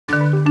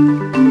So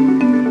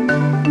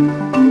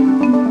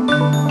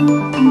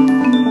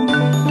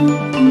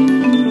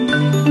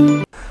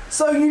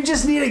you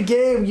just need a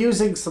game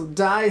using some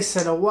dice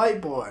and a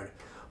whiteboard.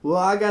 Well,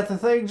 I got the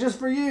thing just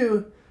for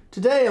you.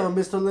 Today on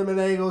Mr.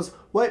 Lemonago's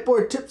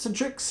Whiteboard Tips and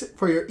Tricks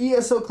for your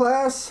ESL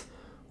class,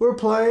 we're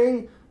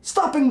playing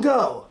Stop and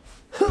Go.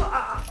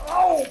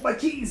 Oh, my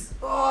keys.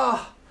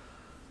 Oh,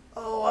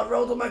 I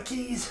rolled on my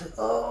keys.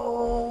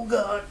 Oh,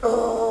 God.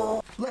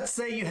 Oh. Let's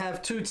say you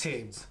have two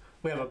teams.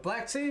 We have a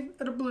black team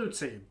and a blue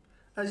team.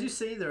 As you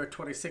see, there are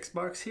 26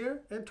 marks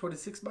here and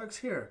 26 marks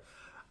here.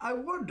 I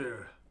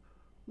wonder,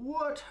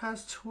 what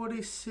has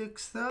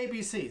 26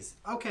 ABCs?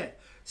 Okay,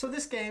 so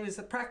this game is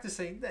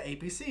practicing the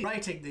ABCs,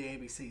 writing the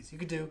ABCs. You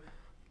could do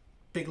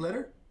big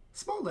letter,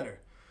 small letter,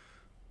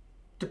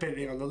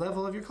 depending on the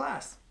level of your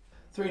class.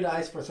 3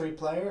 dice for 3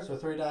 players or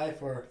 3 dice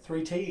for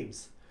 3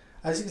 teams.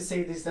 As you can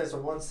see, these dice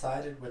are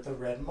one-sided with a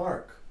red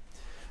mark.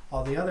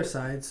 All the other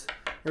sides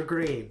are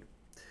green.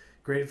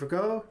 Green for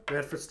go,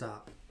 red for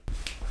stop.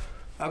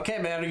 Okay,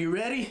 man, are you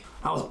ready?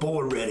 I was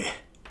born ready.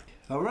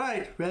 All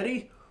right,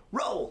 ready?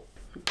 Roll!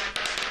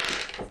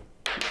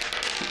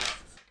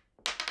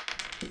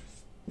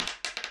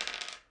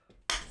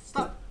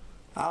 Stop.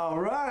 All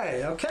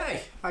right,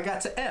 okay. I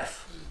got to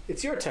F.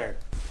 It's your turn.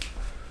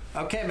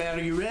 Okay, man,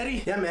 are you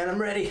ready? Yeah, man,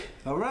 I'm ready.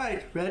 All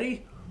right,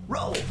 ready?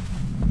 Roll.